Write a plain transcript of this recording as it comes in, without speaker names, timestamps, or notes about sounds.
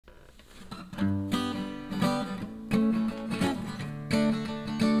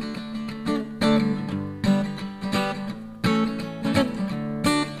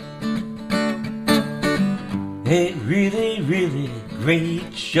really, really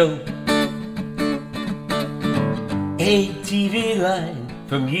great show. A TV line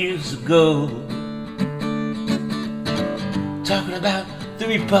from years ago, talking about the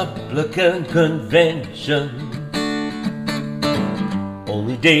Republican convention.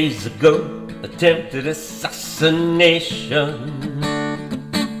 Only days ago, attempted assassination.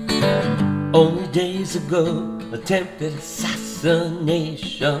 Only days ago, attempted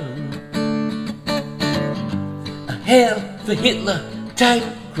assassination. A Hail for Hitler type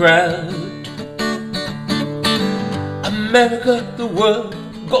crowd. America, the world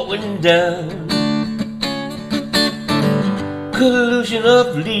going down. Collusion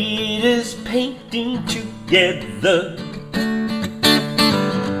of leaders painting together.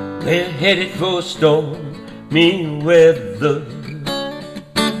 We're headed for stormy weather.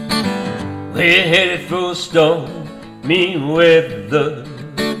 We're headed for stormy weather.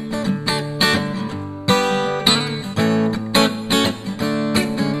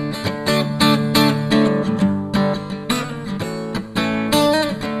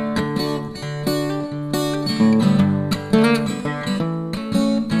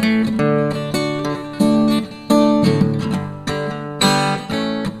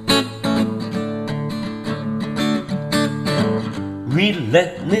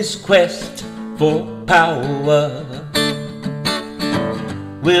 Relentless quest for power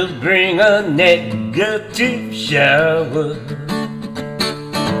will bring a negative shower.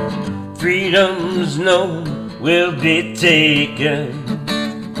 Freedoms known will be taken.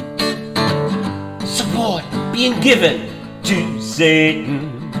 Support being given to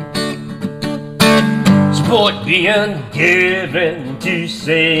Satan. Support being given to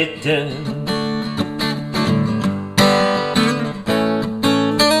Satan.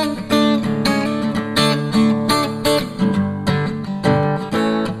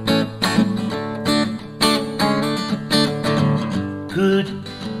 Good,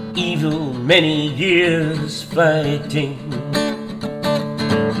 evil, many years fighting.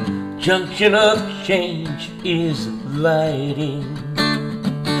 Junction of change is lighting.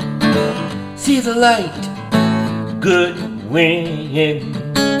 See the light, good win.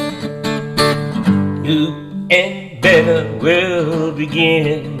 New and better will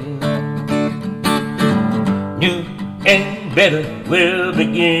begin. New and better will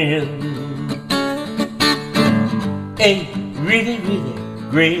begin. A really, really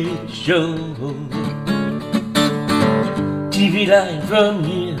great show. TV line from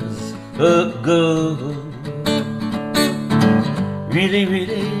years ago. Really,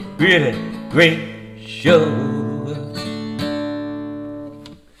 really, really great show.